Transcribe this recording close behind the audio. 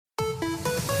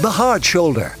The Hard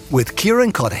Shoulder with Kieran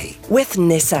with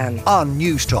Nissan on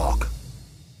News Talk.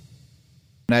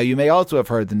 Now, you may also have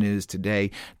heard the news today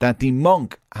that the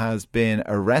monk has been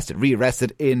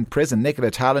rearrested in prison. Nicola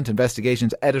Tallant,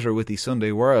 investigations editor with the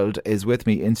Sunday World, is with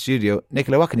me in studio.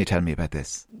 Nicola, what can you tell me about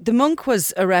this? The monk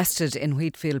was arrested in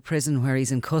Wheatfield Prison, where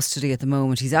he's in custody at the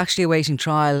moment. He's actually awaiting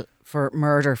trial for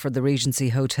murder for the Regency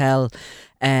Hotel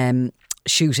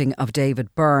shooting of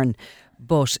David Byrne.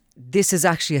 But this is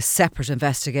actually a separate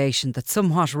investigation that's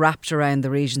somewhat wrapped around the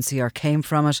Regency or came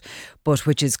from it, but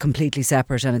which is completely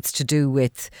separate, and it's to do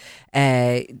with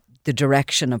the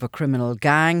direction of a criminal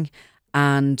gang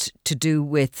and to do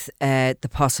with the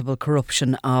possible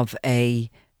corruption of a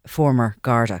former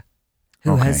Garda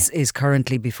who is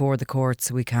currently before the courts.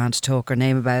 So we can't talk or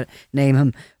name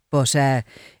him, but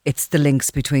it's the links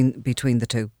between the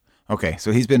two. Okay,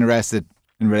 so he's been arrested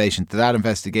in relation to that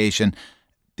investigation.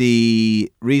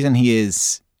 The reason he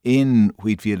is in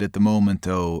Wheatfield at the moment,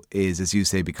 though, is, as you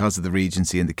say, because of the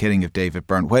Regency and the killing of David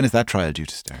Byrne. When is that trial due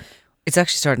to start? It's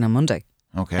actually starting on Monday.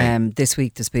 Okay. This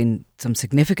week there's been some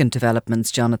significant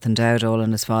developments. Jonathan Dowdall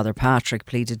and his father Patrick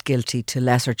pleaded guilty to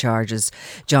lesser charges.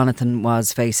 Jonathan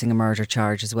was facing a murder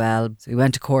charge as well. So he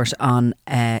went to court on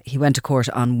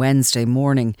Wednesday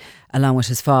morning along with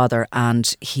his father,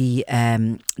 and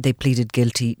they pleaded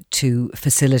guilty to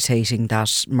facilitating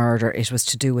that murder. It was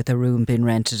to do with a room being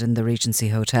rented in the Regency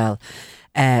Hotel.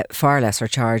 Far lesser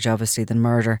charge, obviously, than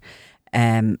murder,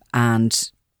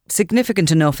 and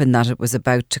significant enough in that it was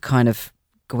about to kind of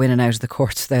go in and out of the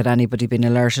courts without anybody being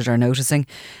alerted or noticing,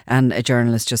 and a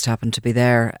journalist just happened to be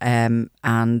there, and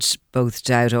both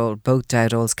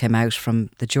Dowdalls came out from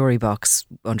the jury box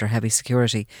under heavy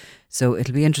security. So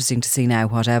it'll be interesting to see now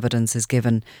what evidence is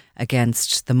given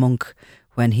against the monk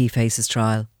when he faces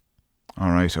trial.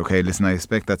 All right, okay, listen, I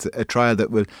expect that's a trial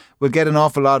that will get an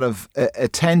awful lot of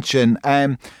attention.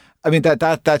 I mean,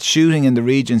 that shooting in the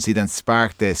Regency then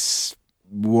sparked this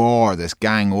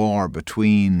gang war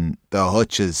between the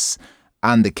Hutches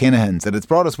and the Kinahans, and it's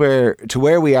brought us to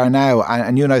where we are now.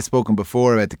 And you and I have spoken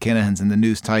before about the Kinahans and the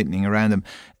noose tightening around them.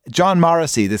 John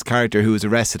Morrissey, this character who was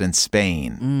arrested in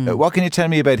Spain, what can you tell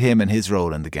me about him and his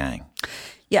role in the gang?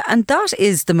 Yeah, and that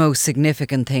is the most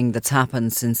significant thing that's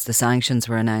happened since the sanctions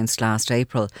were announced last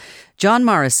April. John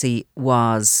Morrissey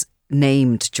was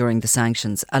named during the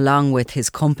sanctions, along with his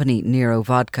company Nero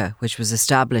Vodka, which was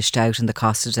established out in the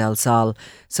Costa del Sol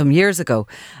some years ago,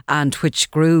 and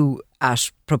which grew at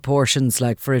proportions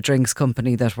like for a drinks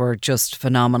company that were just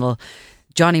phenomenal.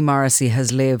 Johnny Morrissey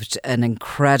has lived an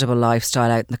incredible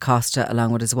lifestyle out in the Costa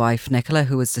along with his wife Nicola,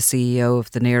 who was the CEO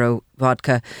of the Nero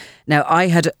Vodka. Now, I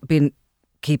had been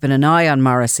keeping an eye on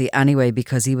Morrissey anyway,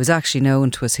 because he was actually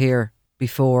known to us here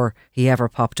before he ever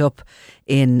popped up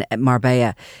in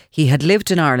Marbella. He had lived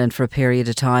in Ireland for a period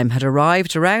of time, had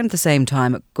arrived around the same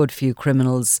time a good few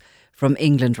criminals from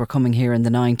England were coming here in the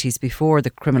 90s, before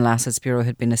the Criminal Assets Bureau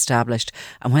had been established,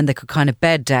 and when they could kind of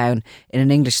bed down in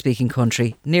an English-speaking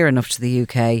country near enough to the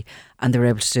UK, and they were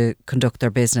able to conduct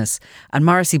their business. And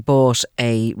Morrissey bought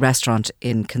a restaurant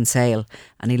in Kinsale,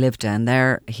 and he lived down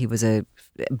there. He was a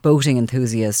boating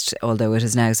enthusiast, although it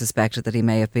is now suspected that he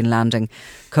may have been landing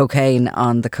cocaine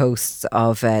on the coasts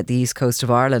of the east coast of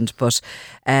Ireland. But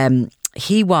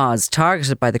he was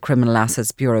targeted by the Criminal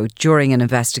Assets Bureau during an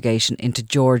investigation into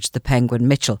George the Penguin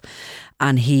Mitchell,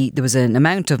 and there was an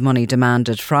amount of money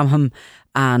demanded from him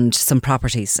and some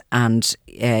properties, and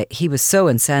he was so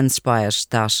incensed by it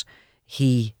that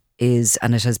he is,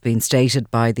 and it has been stated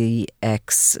by the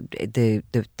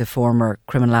former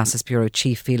Criminal Assets Bureau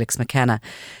Chief Felix McKenna,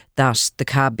 that the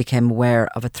CAB became aware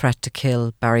of a threat to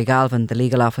kill Barry Galvin, the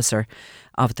legal officer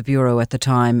of the Bureau at the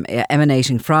time,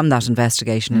 emanating from that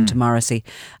investigation into Morrissey,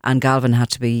 and Galvin had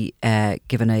to be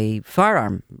given a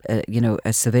firearm.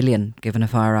 A civilian given a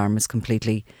firearm is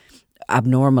completely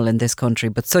abnormal in this country,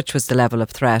 but such was the level of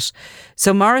threat.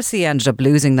 So Morrissey ended up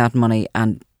losing that money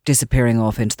and disappearing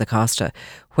off into the Costa,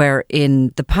 where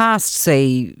in the past,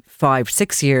 say,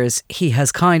 5-6 years, he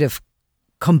has kind of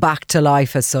come back to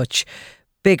life as such,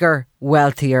 bigger,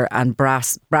 wealthier and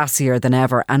brassier than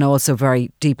ever, and also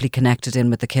very deeply connected in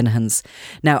with the Kinahans.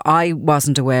 Now, I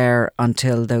wasn't aware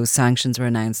until those sanctions were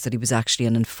announced that he was actually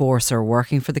an enforcer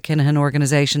working for the Kinahan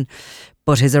organisation,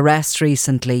 but his arrest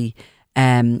recently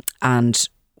and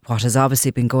what has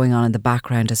obviously been going on in the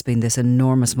background has been this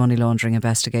enormous money laundering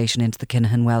investigation into the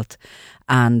Kinahan wealth.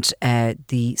 And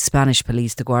the Spanish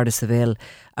police, the Guardia Civil,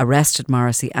 arrested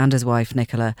Morrissey and his wife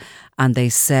Nicola, and they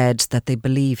said that they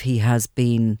believe he has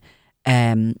been,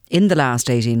 in the last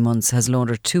 18 months, has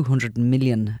laundered €200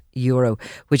 million,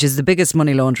 which is the biggest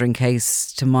money laundering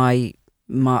case to my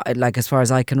like as far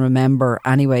as I can remember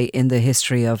anyway, in the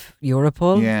history of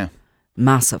Europol. Yeah.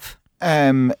 Massive.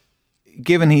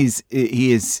 Given he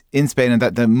is in Spain and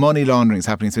that the money laundering is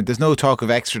happening, so there's no talk of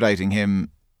extraditing him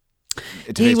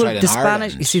to his trial in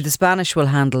Ireland. You see, the Spanish will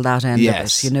handle that end of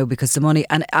it, because the money.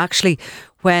 And actually,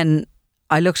 when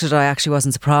I looked at it, I actually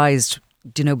wasn't surprised,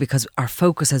 because our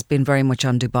focus has been very much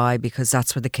on Dubai, because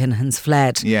that's where the Kinahans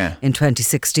fled in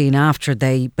 2016 after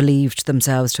they believed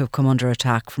themselves to have come under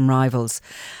attack from rivals.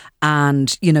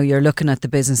 And, you're looking at the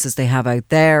businesses they have out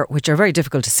there, which are very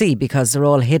difficult to see because they're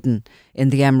all hidden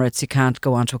in the Emirates. You can't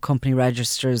go onto a company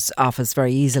registrar's office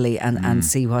very easily and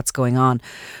see what's going on.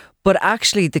 But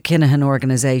actually, the Kinahan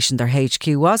organisation, their HQ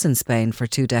was in Spain for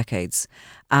 2 decades.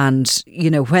 And,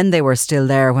 when they were still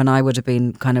there, when I would have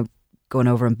been kind of going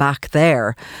over and back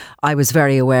there, I was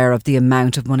very aware of the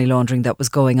amount of money laundering that was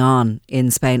going on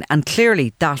in Spain. And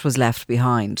clearly that was left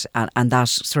behind. And that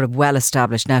sort of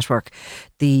well-established network,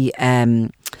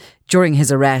 during his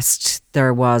arrest,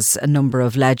 there was a number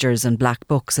of ledgers and black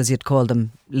books, as you'd call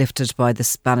them, lifted by the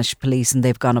Spanish police, and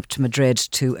they've gone up to Madrid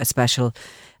to a special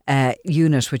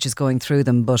unit which is going through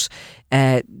them. But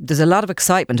there's a lot of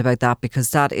excitement about that because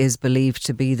that is believed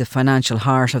to be the financial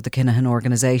heart of the Kinahan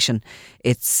organisation.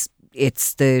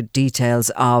 It's the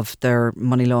details of their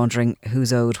money laundering,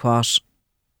 who's owed what,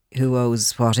 who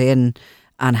owes what in,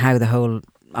 and how the whole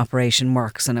operation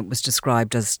works. And it was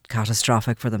described as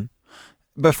catastrophic for them.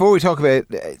 Before we talk about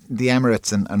the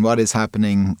Emirates and what is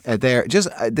happening there, just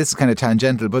this is kind of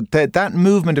tangential, but that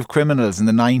movement of criminals in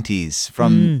the 90s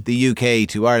from the UK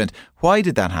to Ireland, why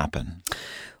did that happen?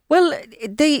 Well,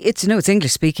 it's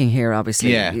English speaking here,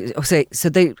 obviously. Yeah. So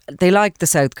they like the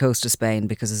south coast of Spain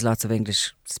because there's lots of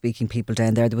English speaking people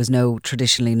down there. There was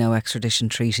traditionally no extradition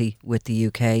treaty with the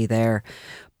UK there.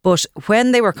 But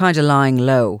when they were kind of lying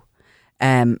low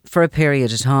for a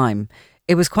period of time,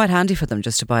 it was quite handy for them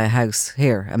just to buy a house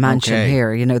here, a mansion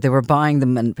here. They were buying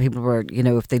them and people were,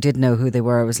 if they did know who they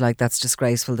were, it was like, that's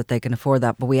disgraceful that they can afford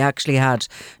that. But we actually had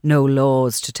no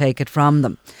laws to take it from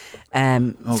them.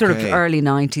 Sort of early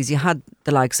 90s, you had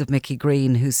the likes of Mickey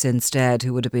Green, who's since dead,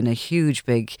 who would have been a huge,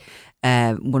 big,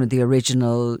 one of the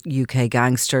original UK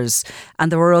gangsters. And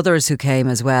there were others who came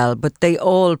as well, but they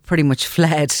all pretty much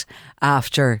fled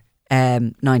after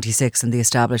 96 and the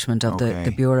establishment of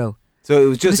the Bureau. So it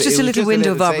was just a little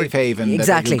window of safe haven exactly.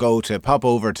 that they could go to, pop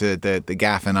over to the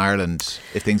gaff in Ireland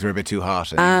if things were a bit too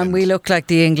hot. We look like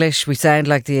the English, we sound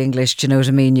like the English, do you know what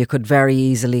I mean? You could very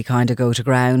easily kind of go to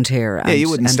ground here.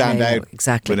 You wouldn't stand out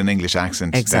with an English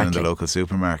accent down in the local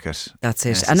supermarket. That's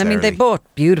it. And I mean, they bought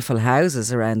beautiful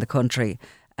houses around the country.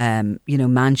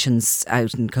 Mansions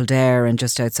out in Kildare and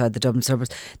just outside the Dublin suburbs.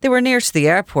 They were near to the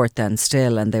airport then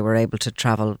still, and they were able to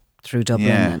travel through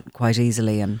Dublin quite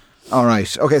easily. And all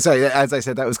right. Okay, sorry, as I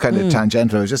said, that was kind of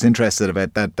tangential. I was just interested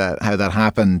about that how that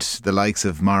happened, the likes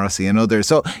of Morrissey and others.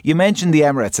 So you mentioned the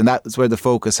Emirates, and that was where the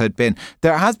focus had been.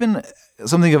 There has been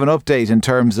something of an update in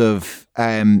terms of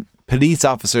police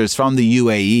officers from the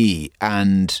UAE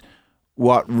and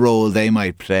what role they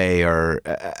might play, or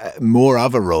more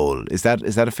of a role. Is that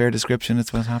a fair description?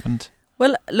 It's what happened?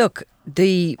 Well, look,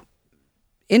 the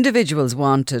individuals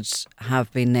wanted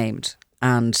have been named,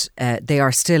 and they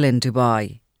are still in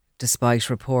Dubai, despite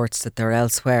reports that they're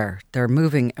elsewhere. They're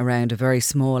moving around a very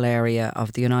small area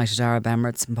of the United Arab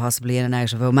Emirates and possibly in and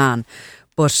out of Oman.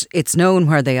 But it's known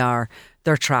where they are.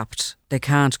 They're trapped. They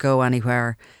can't go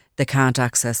anywhere. They can't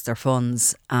access their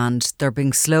funds. And they're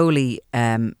being slowly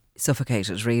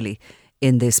suffocated, really,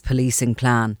 in this policing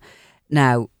plan.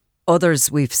 Now,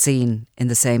 others we've seen in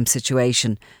the same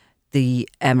situation. The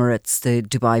Emirates, the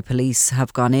Dubai police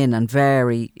have gone in and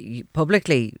very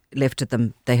publicly lifted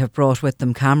them. They have brought with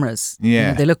them cameras.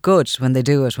 Yeah. They look good when they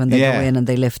do it, when they go in and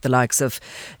they lift the likes of,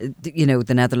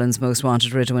 the Netherlands' most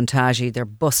wanted Ridwan Taghi. They're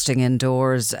busting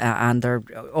indoors and they're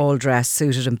all dressed,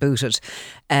 suited and booted.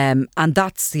 And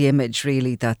that's the image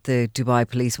really that the Dubai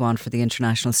police want for the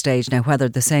international stage. Now, whether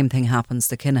the same thing happens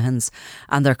to Kinahans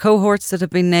and their cohorts that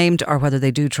have been named, or whether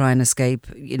they do try and escape,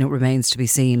 remains to be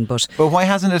seen. But why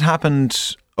hasn't it happened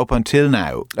up until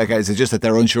now? Like, is it just that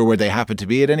they're unsure where they happen to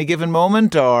be at any given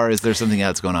moment, or is there something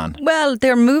else going on? Well,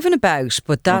 they're moving about,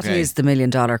 but that is the $1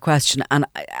 million question. And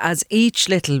as each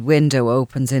little window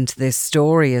opens into this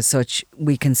story as such,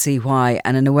 we can see why.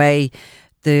 And in a way,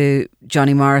 the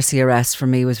Johnny Morrissey arrest for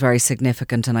me was very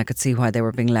significant, and I could see why they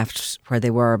were being left where they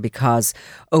were, because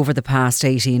over the past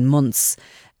 18 months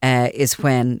is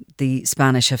when the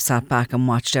Spanish have sat back and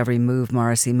watched every move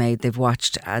Morrissey made. They've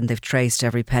watched and they've traced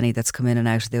every penny that's come in and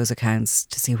out of those accounts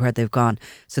to see where they've gone.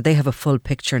 So they have a full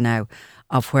picture now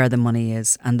of where the money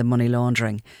is and the money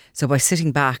laundering. So by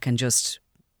sitting back and just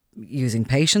using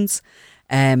patience,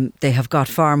 They have got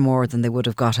far more than they would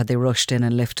have got had they rushed in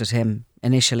and lifted him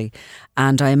initially.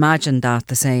 And I imagine that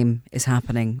the same is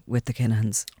happening with the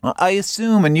Kinahans. I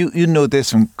assume, and you know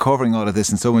this from covering all of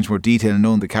this in so much more detail and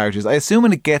knowing the characters, I assume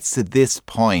when it gets to this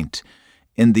point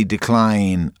in the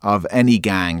decline of any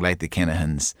gang like the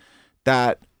Kinahans,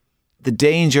 that the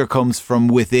danger comes from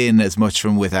within as much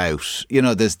from without. You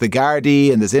know, there's the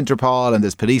Gardaí and there's Interpol and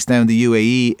there's police now in the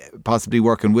UAE possibly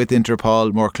working with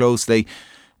Interpol more closely.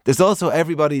 There's also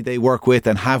everybody they work with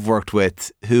and have worked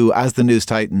with who, as the news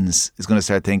tightens, is going to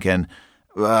start thinking,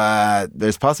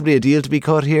 there's possibly a deal to be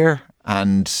cut here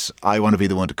and I want to be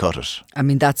the one to cut it. I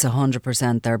mean, that's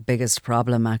 100% their biggest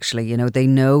problem, actually. You know, they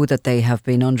know that they have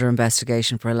been under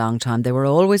investigation for a long time. They were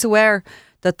always aware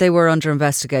that they were under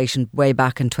investigation way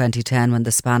back in 2010 when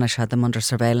the Spanish had them under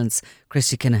surveillance.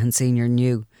 Christy Kinahan Sr.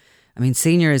 knew. I mean,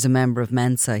 Senior is a member of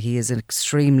Mensa. He is an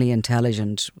extremely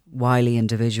intelligent, wily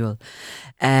individual.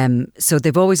 So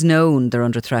they've always known they're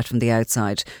under threat from the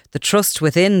outside. The trust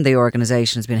within the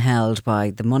organisation has been held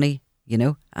by the money, you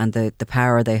know, and the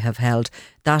power they have held.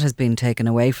 That has been taken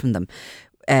away from them.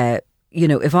 You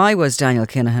know, if I was Daniel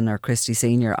Kinahan or Christy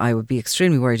Senior, I would be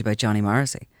extremely worried about Johnny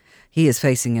Morrissey. He is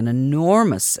facing an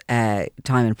enormous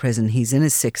time in prison. He's in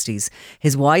his 60s.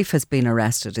 His wife has been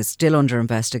arrested. Is still under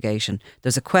investigation.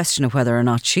 There's a question of whether or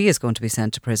not she is going to be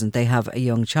sent to prison. They have a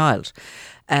young child.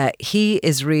 He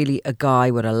is really a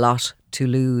guy with a lot to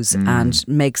lose and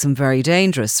makes him very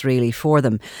dangerous, really, for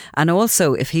them. And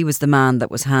also, if he was the man that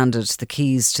was handed the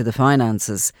keys to the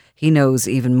finances, he knows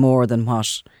even more than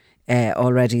what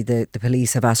already the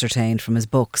police have ascertained from his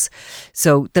books.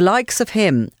 So the likes of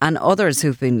him and others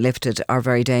who've been lifted are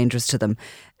very dangerous to them.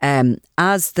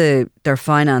 As their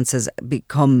finances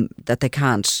become that they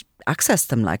can't access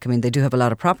them, like, I mean, they do have a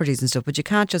lot of properties and stuff, but you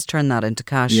can't just turn that into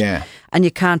cash. Yeah. And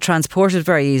you can't transport it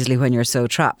very easily when you're so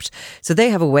trapped. So they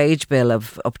have a wage bill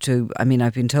of up to, I mean,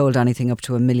 I've been told anything up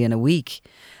to $1 million a week.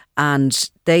 And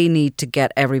they need to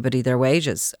get everybody their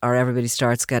wages or everybody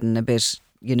starts getting a bit,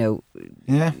 you know,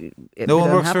 no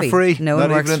one works for free. No one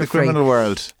works even in the criminal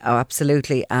world. Oh,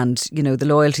 absolutely. And, you know, the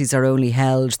loyalties are only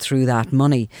held through that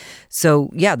money. So,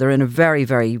 yeah, they're in a very,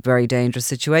 very, very dangerous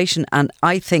situation. And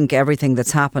I think everything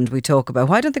that's happened, we talk about,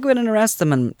 why don't they go in and arrest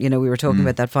them? And, you know, we were talking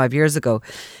about that 5 years ago.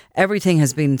 Everything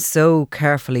has been so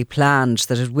carefully planned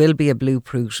that it will be a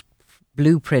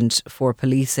blueprint for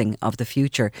policing of the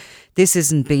future. This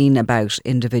isn't been about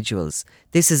individuals.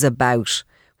 This is about,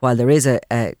 while there is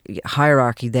a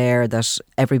hierarchy there that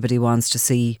everybody wants to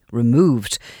see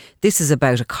removed, this is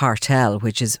about a cartel,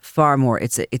 which is far more,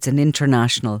 it's an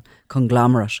international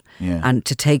conglomerate. Yeah. And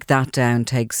to take that down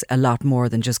takes a lot more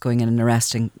than just going in and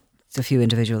arresting a few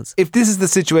individuals. If this is the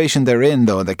situation they're in,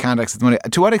 though, they can't access the money,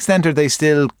 to what extent are they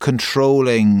still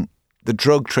controlling the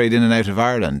drug trade in and out of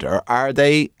Ireland? Or are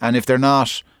they? And if they're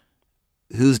not,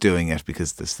 who's doing it?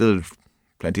 Because there's still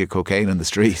plenty of cocaine on the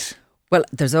street. Well,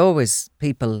 there's always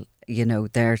people, you know,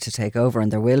 there to take over,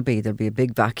 and there'll be a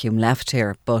big vacuum left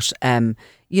here. But,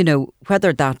 you know,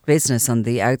 whether that business on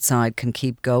the outside can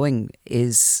keep going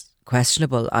is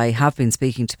questionable. I have been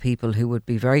speaking to people who would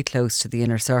be very close to the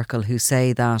inner circle who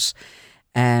say that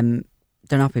they're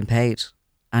not being paid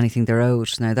anything they're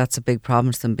owed. Now, that's a big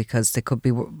problem to them because they could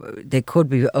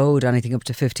be owed anything up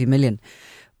to 50 million.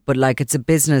 But, like, it's a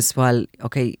business. While,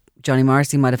 okay, Johnny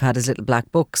Morrissey might have had his little black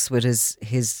books with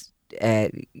his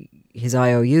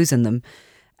IOUs in them.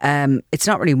 It's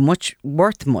not really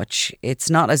worth much. It's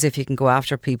not as if you can go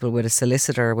after people with a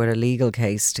solicitor with a legal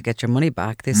case to get your money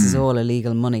back. This is all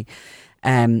illegal money.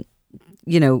 You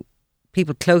know,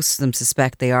 people close to them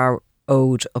suspect they are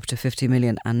owed up to 50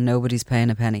 million and nobody's paying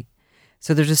a penny.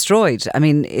 So they're destroyed. I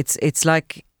mean, it's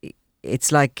like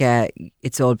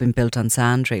it's all been built on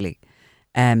sand, really.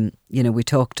 You know, we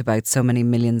talked about so many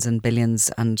millions and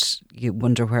billions, and you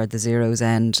wonder where the zeros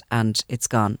end, and it's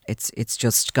gone. It's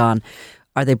just gone.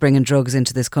 Are they bringing drugs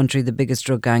into this country? The biggest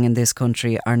drug gang in this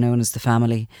country are known as the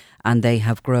Family, and they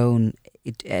have grown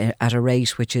at a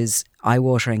rate which is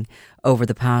eye-watering over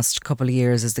the past couple of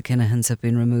years as the Kinahans have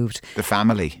been removed. The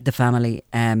Family.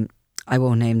 I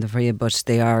won't name them for you, but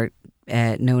they are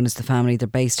known as the Family. They're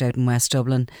based out in West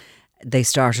Dublin. They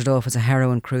started off as a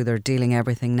heroin crew. They're dealing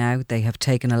everything now. They have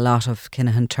taken a lot of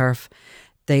Kinahan turf.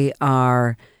 They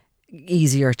are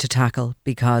easier to tackle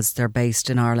because they're based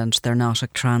in Ireland. They're not a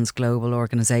trans-global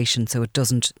organisation, so it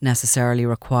doesn't necessarily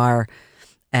require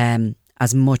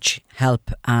as much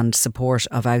help and support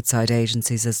of outside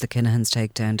agencies as the Kinahans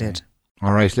takedown did.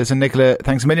 All right, listen, Nicola,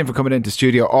 thanks a million for coming into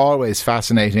studio. Always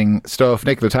fascinating stuff.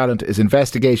 Nicola Tallant is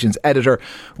investigations editor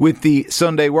with the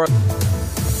Sunday World.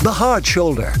 The Hard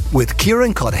Shoulder with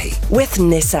Kieran with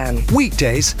Nissan.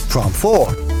 Weekdays from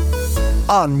 4.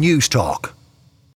 on News Talk.